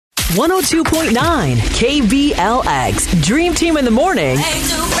102.9 KBLX. Dream Team in the morning.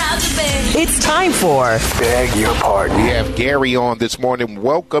 It's time for Beg Your Pardon. We have Gary on this morning.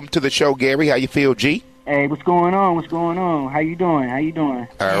 Welcome to the show, Gary. How you feel, G? Hey, what's going on? What's going on? How you doing?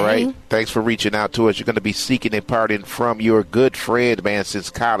 All right. Thanks for reaching out to us. You're going to be seeking a pardon from your good friend, man, since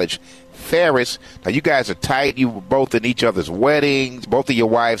college, Pharris. Now, you guys are tight. You were both in each other's weddings. Both of your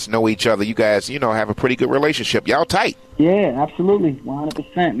wives know each other. You guys, have a pretty good relationship. Y'all tight. Yeah, absolutely.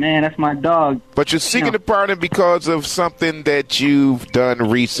 100%, man. That's my dog. But you're seeking a pardon because of something that you've done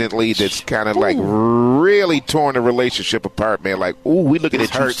recently that's kind of like really torn the relationship apart, man. Like, ooh, we looking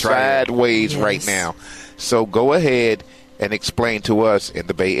at you sideways right now. So go ahead and explain to us in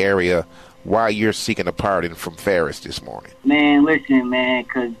the Bay Area why you're seeking a pardon from Pharris this morning. Man, listen, man,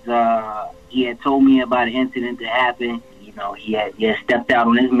 because he had told me about an incident that happened. He had stepped out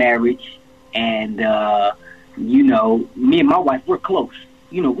on his marriage, and, me and my wife, we're close.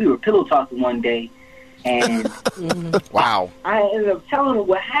 We were pillow talking one day, and wow. I ended up telling her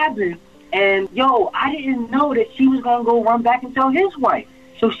what happened, and, I didn't know that she was going to go run back and tell his wife.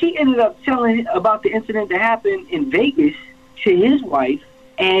 So she ended up telling about the incident that happened in Vegas to his wife,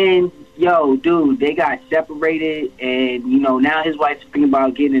 and dude, they got separated, and, now his wife's thinking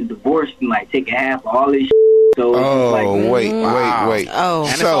about getting divorced and, taking half of all this shit. So wait. Oh.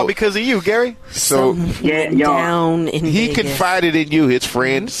 And it's all because of you, Gary. So down in he Vegas. confided in you, his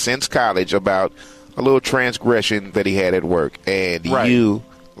friend since college, about a little transgression that he had at work. And you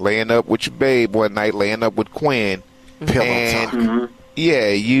laying up with your babe one night, laying up with Quinn. Pillow talk. Yeah,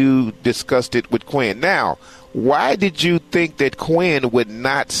 you discussed it with Quinn. Now, why did you think that Quinn would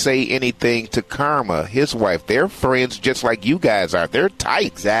not say anything to Karma, his wife? They're friends just like you guys are. They're tight.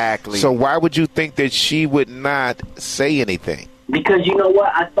 Exactly. So why would you think that she would not say anything? Because you know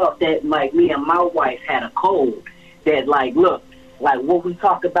what? I thought that, me and my wife had a code that, look, what we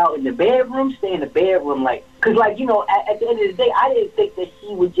talk about in the bedroom, stay in the bedroom, because, at the end of the day, I didn't think that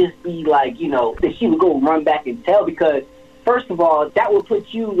she would just be, that she would go run back and tell, because first of all, that would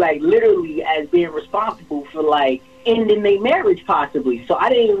put you, literally as being responsible for, ending their marriage, possibly. So I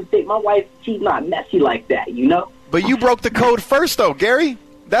didn't even think my wife, she's not messy like that, But you broke the code first, though, Gary.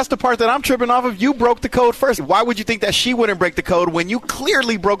 That's the part that I'm tripping off of. You broke the code first. Why would you think that she wouldn't break the code when you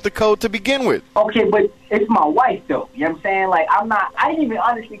clearly broke the code to begin with? Okay, but it's my wife, though. You know what I'm saying? I didn't even,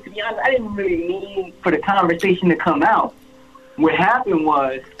 honestly, to be honest, I didn't really need for the conversation to come out. What happened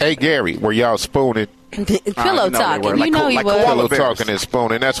was... Hey, Gary, were y'all spooning? Pillow talking. He was. Pillow talking and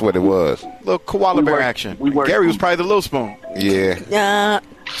spooning. That's what it was. Little koala bear action. Gary was probably the little spoon. Yeah.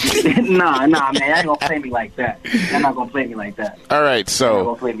 Nah, man. I ain't gonna play me like that. I'm not gonna play me like that. All right, so not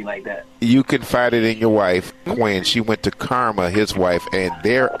gonna play me like that. You confided in your wife, Quinn. She went to Karma, his wife, and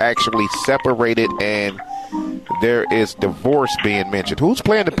they're actually separated, and there is divorce being mentioned. Who's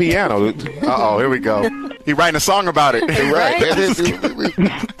playing the piano? Uh-oh, here we go. He writing a song about it. Right.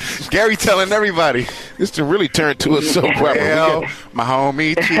 Gary telling everybody. This to really turn to a soap opera. Well, my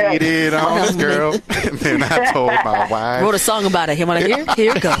homie cheated on his girl, and then I told my wife. Wrote a song about it. Here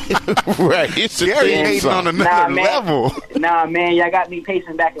it go. Right. It's a Gary theme hating song. on another level. Nah, man, y'all got me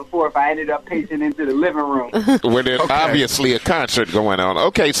pacing back and forth. I ended up pacing into the living room. When there's obviously a concert going on.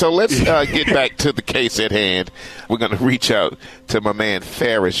 Okay, so let's get back to the case at hand. We're going to reach out to my man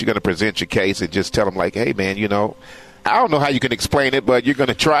Pharris. You're going to present your case and just tell him, hey, man, I don't know how you can explain it, but you're going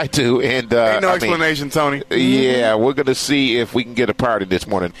to try to. And ain't no explanation, Tony. Yeah, we're going to see if we can get a pardon this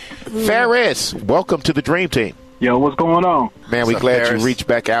morning. Pharris, welcome to the Dream Team. Yo, what's going on? Man, we're glad you reached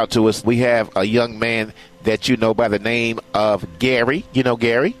back out to us. We have a young man that you know by the name of Gary. You know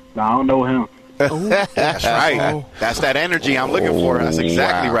Gary? No, I don't know him. That's right. That's that energy I'm looking for. That's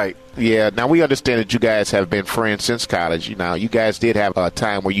exactly right. Yeah, now we understand that you guys have been friends since college. You guys did have a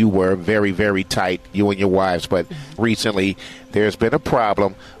time where you were very, very tight, you and your wives, but recently there's been a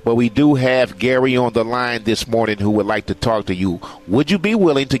problem. But we do have Gary on the line this morning who would like to talk to you. Would you be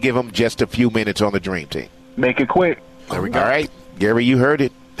willing to give him just a few minutes on the Dream Team? Make it quick. There we go. All right, Gary, you heard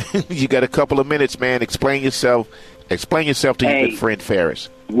it. You got a couple of minutes, man. Explain yourself to your good friend Pharris.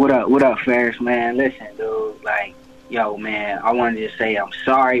 What up, Pharris, man? Listen, dude, yo, man, I wanted to say I'm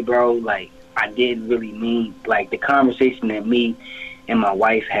sorry, bro. I didn't really mean, the conversation that me and my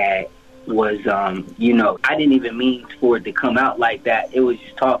wife had was, I didn't even mean for it to come out like that. It was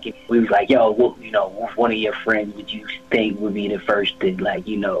just talking. We was like, yo, what, one of your friends would you think would be the first to,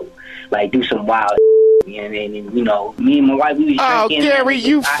 do some wild and me and my wife, we was drinking. Oh, Gary,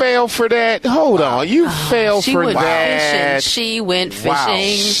 you fell for that. Hold on. You fell for that. Fishing. She went fishing. Wow.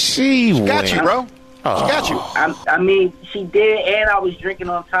 She got you, bro. She got you. I mean, she did, and I was drinking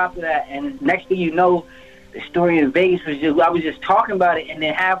on top of that. And next thing you know, the story in Vegas was just, I was just talking about it, and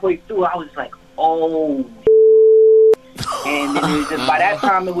then halfway through, I was like, oh, and then it was just, by that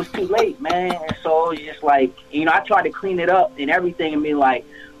time, it was too late, man. And so it was just like, you know, I tried to clean it up and everything and be like,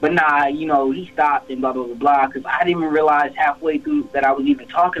 but nah, you know, he stopped and blah, blah, blah, blah, because I didn't even realize halfway through that I was even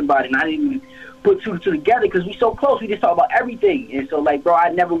talking about it, and I didn't even put two and two together because we so close. We just talk about everything. And so, like, bro, I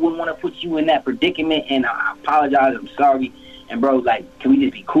never would want to put you in that predicament, and I apologize. I'm sorry. And, bro, like, can we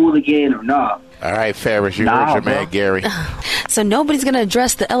just be cool again or not? All right, Pharris, you heard your man, Gary. So nobody's going to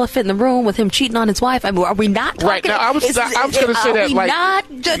address the elephant in the room with him cheating on his wife? I mean, are we not talking? Right, now, I was going to say that, like... I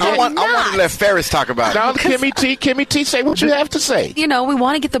want to let Pharris talk about it. Now, Kimmy T, say what you have to say. You know, we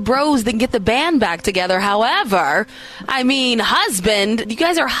want to get the bros, then get the band back together. However, I mean, husband, you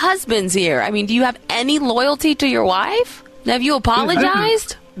guys are husbands here. I mean, do you have any loyalty to your wife? Have you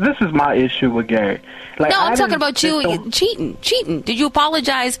apologized? This is my issue with Gary. Like, no, I'm talking about you cheating. Did you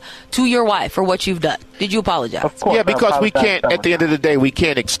apologize to your wife for what you've done? Did you apologize? Of course, yeah, because we can't, at the end of the day, we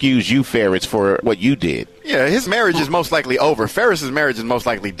can't excuse you, Pharris, for what you did. Yeah, his marriage is most likely over. Ferris's marriage is most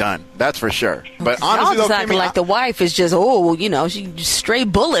likely done. That's for sure. But honestly, y'all though, acting like the wife is just, you know, she just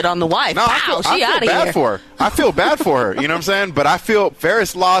straight bullet on the wife. No, Pow, I she out feel of bad here. for her. I feel bad for her. You know what I'm saying? But I feel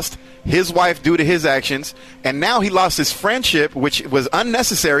Pharris lost his wife due to his actions, and now he lost his friendship, which was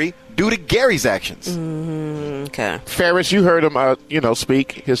unnecessary, due to Gary's actions. Okay. Pharris, you heard him,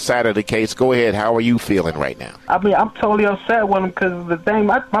 speak his side of the case. Go ahead. How are you feeling right now? I mean, I'm totally upset with him because the thing,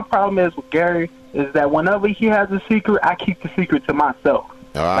 my problem is with Gary is that whenever he has a secret, I keep the secret to myself.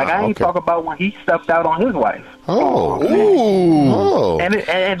 Like, I ain't talk about when he stepped out on his wife. Oh. And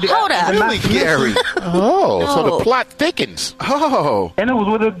Hold up. Really, Gary? So the plot thickens. And it was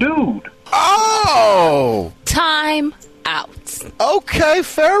with a dude. Time out. Okay,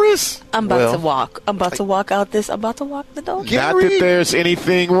 Pharris. I'm about to walk. I'm about to walk out this. I'm about to walk the dog. Not that there's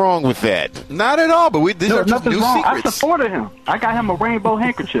anything wrong with that. Not at all, but these are just nothing's new wrong. secrets. I supported him. I got him a rainbow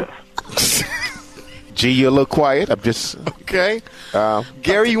handkerchief. G, you're a little quiet. I'm just... Okay.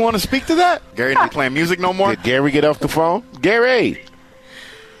 Gary, you want to speak to that? Gary not playing music no more? Did Gary get off the phone? Gary!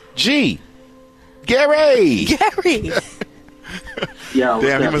 G! Gary! Yo,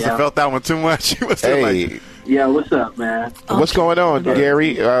 Damn, he must have felt that one too much. He was like... Yeah, what's up, man? What's going on,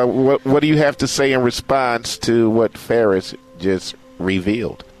 Gary? What do you have to say in response to what Pharris just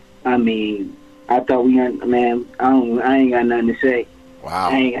revealed? I mean, I thought I ain't got nothing to say. Wow.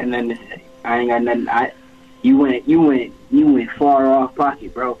 I ain't got nothing. You went far off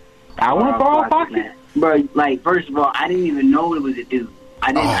pocket, bro. I went far off pocket, man. Bro, like, first of all, I didn't even know it was a dude.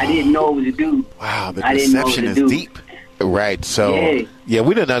 I didn't know it was a dude. Wow, the deception is deep. Right, so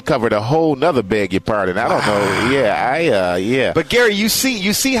we done uncovered a whole nother beg your pardon. I don't know. Yeah. But Gary, you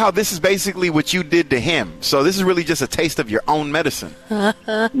see how this is basically what you did to him. So this is really just a taste of your own medicine. Yeah,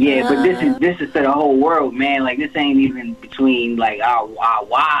 but this is to the whole world, man. Like, this ain't even between like our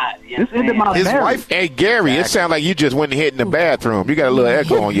wives. You know this ended my his marriage. wife. Hey, Gary, it sounds like you just went and hid in the bathroom. You got a little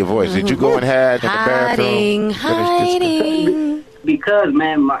echo on your voice. Did you go and hide in the bathroom? Hiding. Because,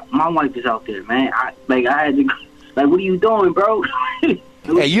 man, my wife is out there, man. I had to. Like, what are you doing, bro?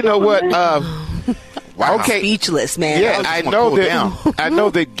 Hey, you know what? Wow. Okay. Speechless, man. Yeah, I know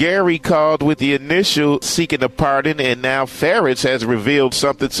that Gary called with the initial seeking a pardon, and now Pharris has revealed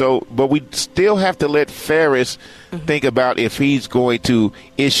something. So, but we still have to let Pharris think about if he's going to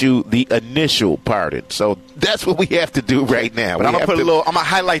issue the initial pardon. So that's what we have to do right now. But I'm gonna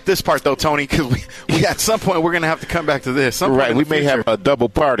highlight this part though, Tony, because we at some point we're gonna have to come back to this. Right, we may have a double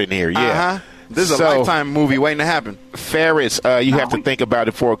pardon here. Yeah. This is a Lifetime movie waiting to happen. Pharris, you have to think about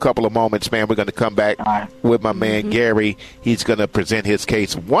it for a couple of moments, man. We're going to come back with my man Gary. He's going to present his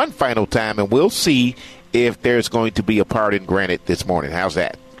case one final time, and we'll see if there's going to be a pardon granted this morning. How's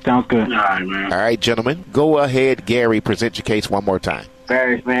that? Sounds good. All right, man. All right, gentlemen. Go ahead, Gary. Present your case one more time.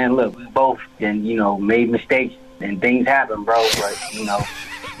 Pharris, man, look, we both made mistakes and things happen, bro. But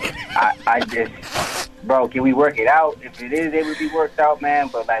I just, bro, can we work it out? If it is able to be worked out, man.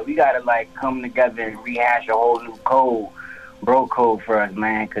 But like, we gotta come together and rehash a whole new bro code for us,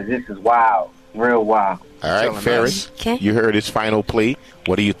 man. Because this is wild, real wild. All right, Pharris, you heard his final plea.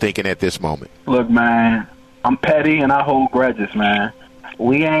 What are you thinking at this moment? Look, man, I'm petty and I hold grudges, man.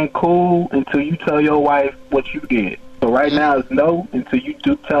 We ain't cool until you tell your wife what you did. So right now it's no until you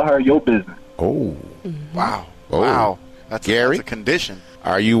do tell her your business. Oh, wow, that's a condition.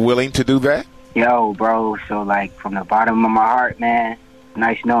 Are you willing to do that? Yo, bro, so from the bottom of my heart, man,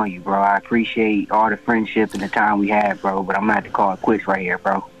 nice knowing you, bro. I appreciate all the friendship and the time we had, bro, but I'm going to have to call it quits right here,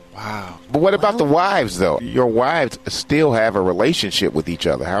 bro. Wow. But what about the wives, though? Your wives still have a relationship with each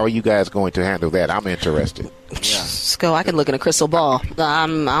other. How are you guys going to handle that? I'm interested. Yeah. Sco, I can look in a crystal ball. I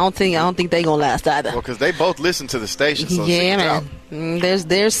don't think they gonna last either. Well, because they both listen to the station. So yeah, man.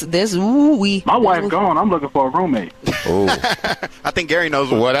 There's ooh-wee. My wife's gone. I'm looking for a roommate. Oh, I think Gary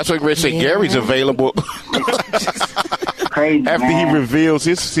knows. well, that's what Rich said. Yeah. Gary's available. Crazy, After man. he reveals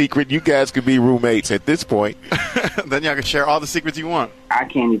his secret, you guys could be roommates at this point. Then y'all can share all the secrets you want. I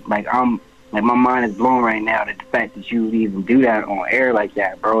can't even, my mind is blown right now that the fact that you would even do that on air like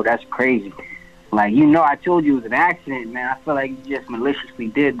that, bro. That's crazy. Like, I told you it was an accident, man. I feel like you just maliciously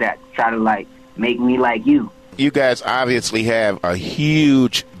did that to try to, make me like you. You guys obviously have a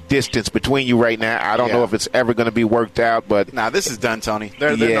huge distance between you right now. I don't know if it's ever going to be worked out, but Nah, this is done, Tony.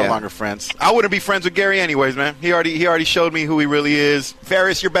 They're no longer friends. I wouldn't be friends with Gary anyways, man. He already showed me who he really is.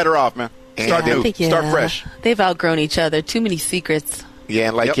 Pharris, you're better off, man. Start new. Start fresh. They've outgrown each other. Too many secrets. yeah,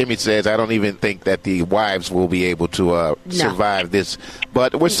 and like Kimmy says, I don't even think that the wives will be able to survive this.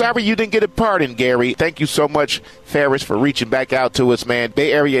 But we're sorry you didn't get a pardon, Gary. Thank you so much, Pharris, for reaching back out to us, man.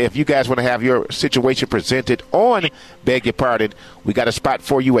 Bay Area, if you guys want to have your situation presented on Beg Your Pardon, we got a spot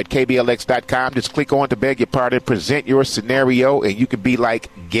for you at KBLX.com. Just click on to Beg Your Pardon, present your scenario, and you can be like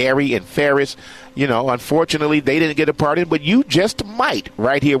Gary and Pharris. Unfortunately, they didn't get a pardon, but you just might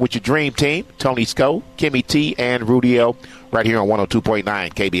right here with your dream team, Tony Sco, Kimmy T, and Rudy L, right here on 102.9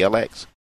 KBLX.